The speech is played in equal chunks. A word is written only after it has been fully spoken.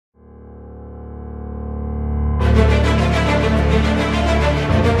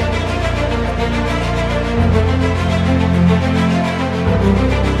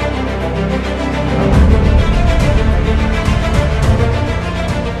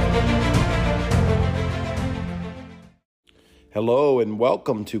Hello and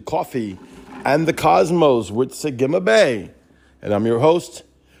welcome to Coffee and the Cosmos with Sagima Bay. And I'm your host,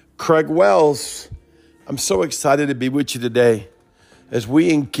 Craig Wells. I'm so excited to be with you today as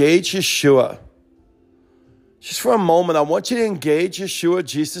we engage Yeshua. Just for a moment, I want you to engage Yeshua,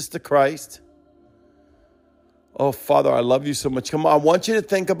 Jesus the Christ. Oh, Father, I love you so much. Come on, I want you to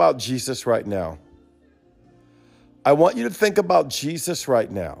think about Jesus right now. I want you to think about Jesus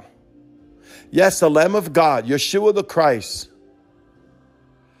right now. Yes, the Lamb of God, Yeshua the Christ.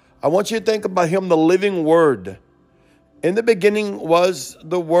 I want you to think about him, the living word. In the beginning was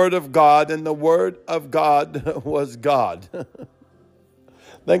the word of God, and the word of God was God.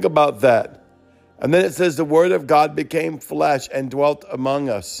 Think about that. And then it says the word of God became flesh and dwelt among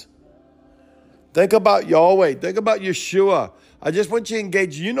us. Think about Yahweh. Think about Yeshua. I just want you to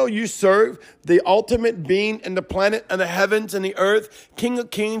engage. You know you serve the ultimate being in the planet and the heavens and the earth, King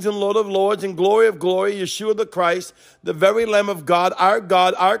of kings and Lord of lords and glory of glory, Yeshua the Christ, the very Lamb of God,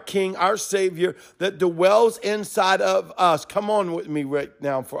 our King, our Savior that dwells inside of us. Come on with me right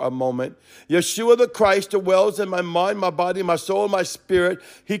now for a moment. Yeshua the Christ dwells in my mind, my body, my soul, and my spirit.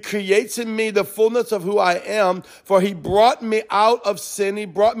 He creates in me the fullness of who I am, for he brought me out of sin. He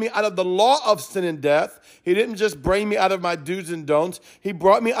brought me out of the law of sin and death. He didn't just bring me out of my do's and don'ts. He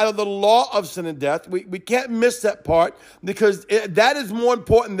brought me out of the law of sin and death. We can't miss that part because that is more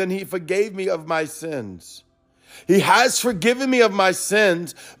important than he forgave me of my sins. He has forgiven me of my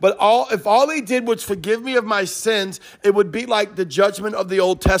sins, but if all he did was forgive me of my sins, it would be like the judgment of the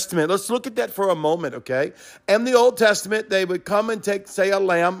Old Testament. Let's look at that for a moment, okay? In the Old Testament, they would come and take, say, a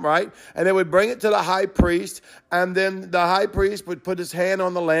lamb, right? And they would bring it to the high priest, and then the high priest would put his hand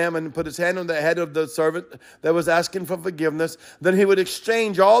on the lamb and put his hand on the head of the servant that was asking for forgiveness. Then he would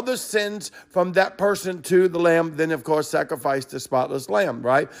exchange all the sins from that person to the lamb, then, of course, sacrifice the spotless lamb,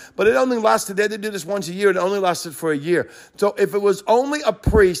 right? But it only lasted, they did this once a year, it only lasted for a year. So if it was only a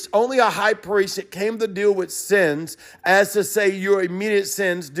priest, only a high priest, it came to deal with sins, as to say your immediate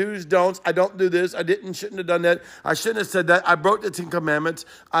sins, do's, don'ts, I don't do this, shouldn't have done that, I shouldn't have said that, I broke the 10 Commandments,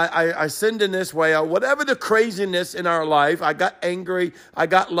 I sinned in this way, whatever the craziness in our life, I got angry, I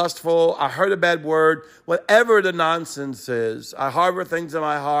got lustful, I heard a bad word, whatever the nonsense is, I harbor things in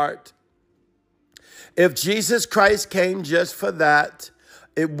my heart. If Jesus Christ came just for that,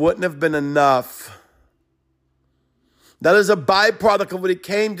 it wouldn't have been enough. That is a byproduct of what he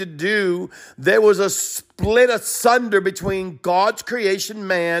came to do. There was a split asunder between God's creation,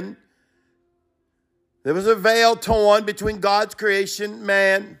 man. There was a veil torn between God's creation,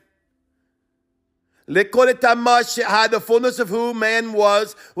 man. The fullness of who man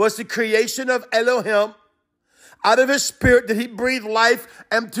was the creation of Elohim. Out of his spirit did he breathe life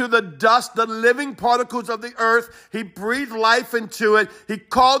into the dust, the living particles of the earth. He breathed life into it. He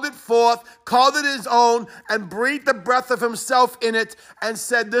called it forth, called it his own, and breathed the breath of himself in it and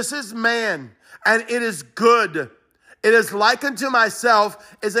said, this is man, and it is good. It is like unto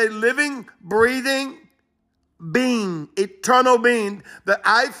myself, is a living, breathing being, eternal being that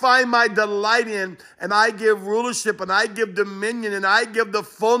I find my delight in, and I give rulership and I give dominion and I give the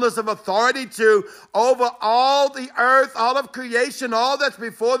fullness of authority to over all the earth, all of creation, all that's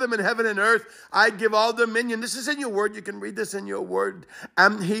before them in heaven and earth. I give all dominion. This is in your word. You can read this in your word.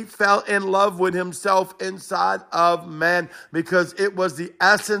 And he fell in love with himself inside of man because it was the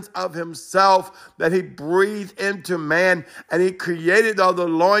essence of himself that he breathed into man, and he created all the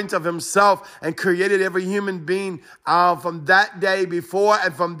loins of himself and created every human being from that day before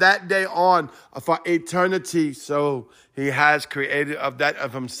and from that day on for eternity. So he has created of that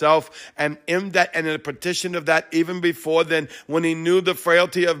of himself, and in that and in the petition of that, even before then, when he knew the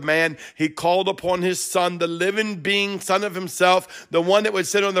frailty of man, he called upon his son, the living being, son of himself, the one that would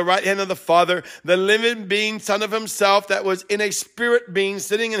sit on the right hand of the Father, the living being, son of himself, that was in a spirit being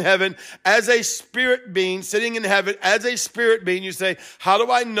sitting in heaven, as a spirit being sitting in heaven, as a spirit being. You say, how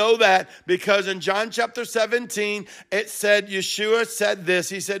do I know that? Because in John chapter 17, it said, Yeshua said this.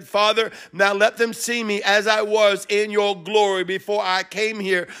 He said, Father, now let them see me as I was in your glory before I came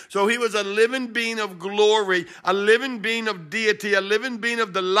here. So he was a living being of glory, a living being of deity, a living being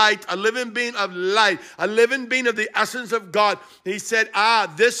of the light, a living being of light, a living being of the essence of God. He said,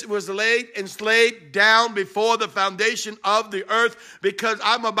 this was laid and slayed down before the foundation of the earth, because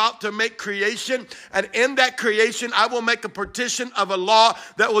I'm about to make creation. And in that creation, I will make a petition of a law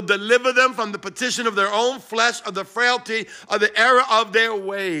that will deliver them from the petition of their own flesh, of the frailty, of the error of their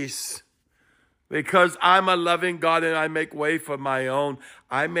ways. Because I'm a loving God and I make way for my own.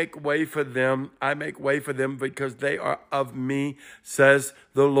 I make way for them. I make way for them because they are of me, says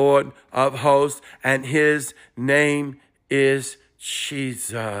the Lord of hosts. And his name is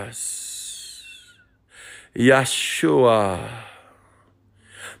Jesus. Yeshua.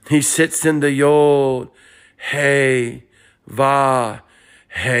 He sits in the Yod, Hey, Va,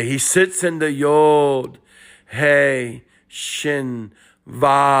 Hey. He sits in the Yod, Hey, Shin,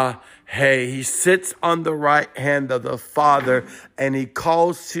 Va, Hey. He sits on the right hand of the Father, and he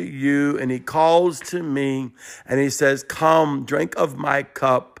calls to you and he calls to me, and he says, come, drink of my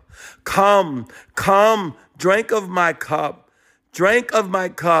cup. Come, drink of my cup. Drink of my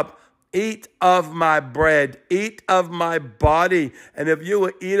cup. Eat of my bread, eat of my body. And if you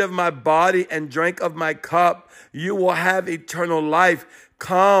will eat of my body and drink of my cup, you will have eternal life.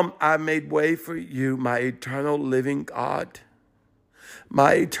 Come, I made way for you, my eternal living God,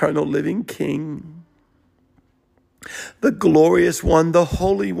 my eternal living King, the glorious one, the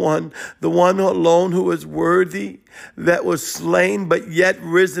holy one, the one alone who is worthy, that was slain but yet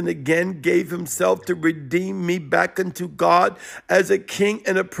risen again, gave himself to redeem me back unto God, as a king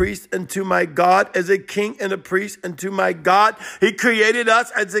and a priest unto my God, as a king and a priest unto my God. He created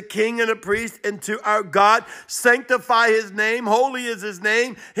us as a king and a priest unto our God. Sanctify his name. Holy is his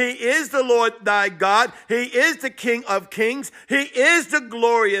name. He is the Lord thy God. He is the King of kings. He is the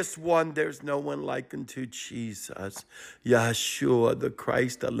glorious one. There's no one like unto Jesus. Yeshua, the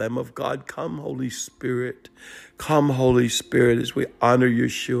Christ, the Lamb of God. Come, Holy Spirit. Come, Holy Spirit, as we honor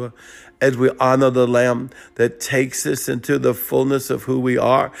Yeshua, as we honor the Lamb that takes us into the fullness of who we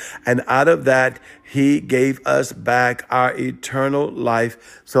are. And out of that, he gave us back our eternal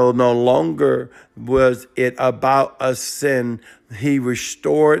life. So no longer was it about a sin. He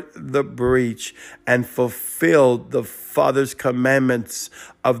restored the breach and fulfilled the Father's commandments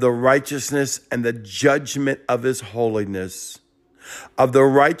of the righteousness and the judgment of his holiness. Of the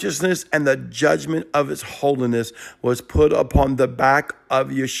righteousness and the judgment of his holiness was put upon the back of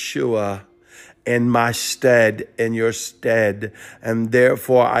Yeshua in my stead, in your stead. And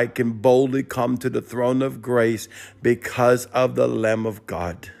therefore I can boldly come to the throne of grace because of the Lamb of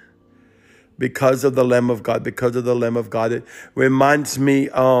God. Because of the Lamb of God, because of the Lamb of God. It reminds me,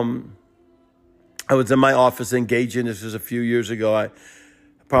 I was in my office engaging, this was a few years ago. I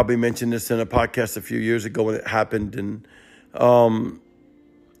probably mentioned this in a podcast a few years ago when it happened. And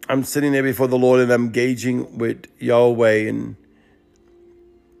I'm sitting there before the Lord and I'm engaging with Yahweh, and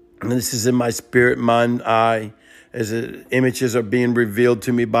this is in my spirit, mind, eye, as images are being revealed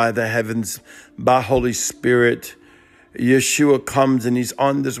to me by the heavens, by Holy Spirit. Yeshua comes and he's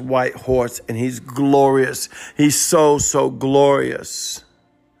on this white horse and he's glorious. He's so glorious.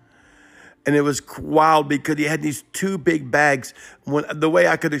 And it was wild because he had these two big bags. The way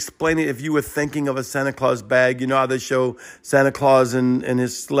I could explain it, if you were thinking of a Santa Claus bag, you know how they show Santa Claus and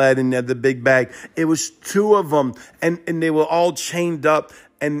his sled and they had the big bag. It was two of them, and they were all chained up,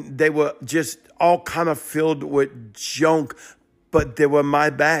 and they were just all kind of filled with junk, but they were my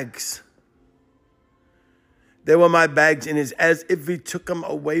bags. They were my bags, and it's as if he took them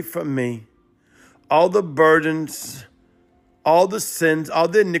away from me. All the burdens, all the sins, all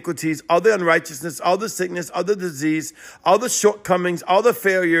the iniquities, all the unrighteousness, all the sickness, all the disease, all the shortcomings, all the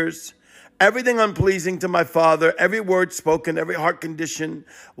failures, everything unpleasing to my Father, every word spoken, every heart condition,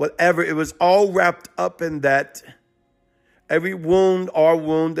 whatever, it was all wrapped up in that. Every wound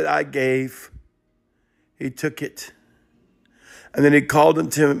that I gave, he took it. And then he called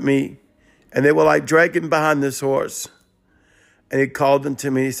unto me, and they were like dragging behind this horse. And he called unto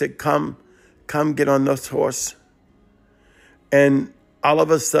me, he said, come get on this horse. And all of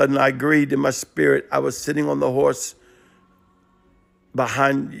a sudden, I agreed in my spirit. I was sitting on the horse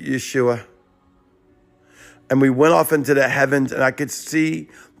behind Yeshua. And we went off into the heavens, and I could see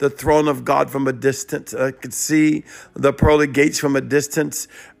the throne of God from a distance. I could see the pearly gates from a distance.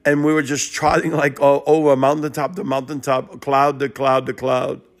 And we were just trotting like over mountaintop to mountaintop, cloud to cloud to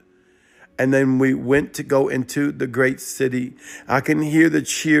cloud. And then we went to go into the great city. I can hear the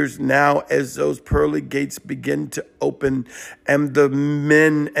cheers now as those pearly gates begin to open, and the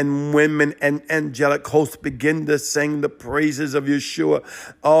men and women and angelic hosts begin to sing the praises of Yeshua.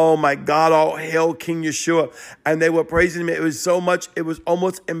 Oh my God, all hail King Yeshua. And they were praising me. It was so much, it was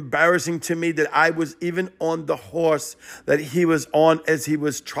almost embarrassing to me that I was even on the horse that he was on as he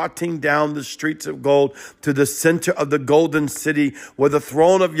was trotting down the streets of gold to the center of the golden city where the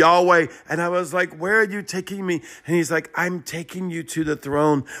throne of Yahweh. And I was like, where are you taking me? And he's like, I'm taking you to the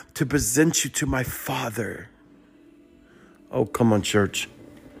throne to present you to my Father. Oh, come on, church.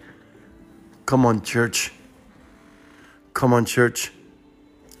 Come on, church. Come on, church.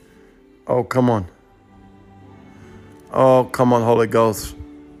 Oh, come on. Oh, come on, Holy Ghost.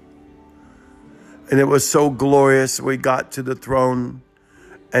 And it was so glorious. We got to the throne,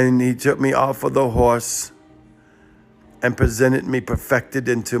 and he took me off of the horse and presented me perfected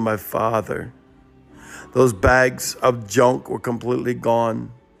into my Father. Those bags of junk were completely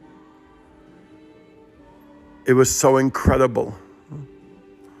gone. It was so incredible.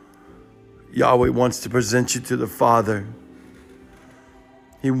 Yahweh wants to present you to the Father.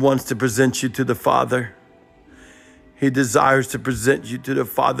 He wants to present you to the Father. He desires to present you to the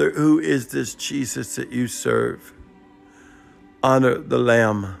Father. Who is this Jesus that you serve? Honor the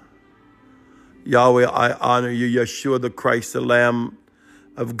Lamb. Yahweh, I honor you, Yeshua the Christ, the Lamb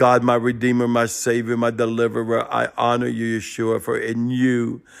of God, my Redeemer, my Savior, my Deliverer. I honor you, Yeshua, for in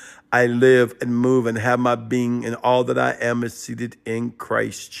you I live and move and have my being, and all that I am is seated in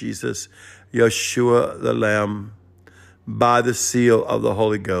Christ Jesus, Yeshua the Lamb, by the seal of the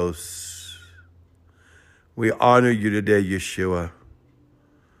Holy Ghost. We honor you today, Yeshua.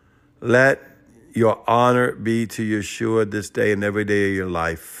 Let your honor be to Yeshua this day and every day of your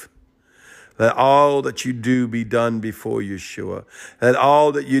life. Let all that you do be done before Yeshua. Let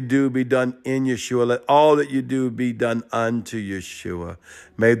all that you do be done in Yeshua. Let all that you do be done unto Yeshua.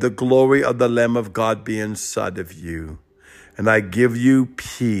 May the glory of the Lamb of God be inside of you. And I give you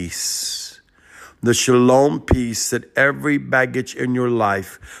peace. The shalom peace that every baggage in your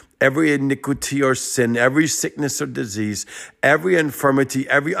life, every iniquity or sin, every sickness or disease, every infirmity,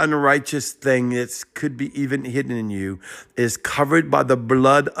 every unrighteous thing that could be even hidden in you is covered by the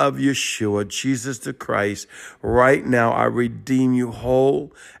blood of Yeshua, Jesus the Christ. Right now, I redeem you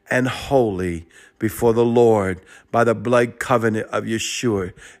whole and holy before the Lord by the blood covenant of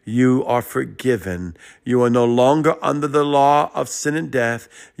Yeshua. You are forgiven. You are no longer under the law of sin and death.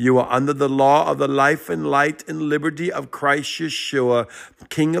 You are under the law of the life and light and liberty of Christ Yeshua,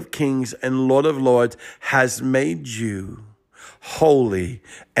 King of Kings and Lord of Lords, has made you holy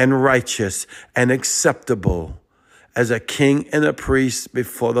and righteous and acceptable as a king and a priest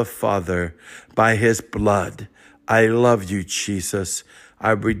before the Father by his blood. I love you, Jesus.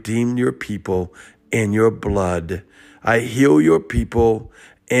 I redeemed your people in your blood. I heal your people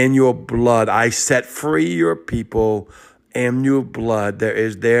in your blood. I set free your people in your blood. There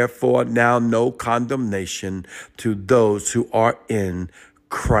is therefore now no condemnation to those who are in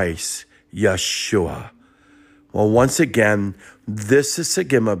Christ Yeshua. Well, once again, this is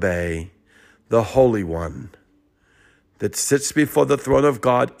Segima, the Holy One, that sits before the throne of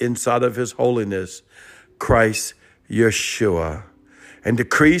God inside of his holiness, Christ Yeshua, and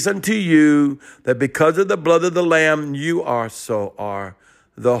decrees unto you that because of the blood of the Lamb, you also are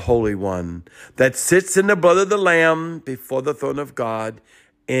the Holy One that sits in the blood of the Lamb before the throne of God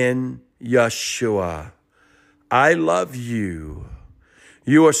in Yeshua. I love you.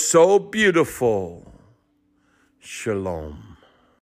 You are so beautiful. Shalom.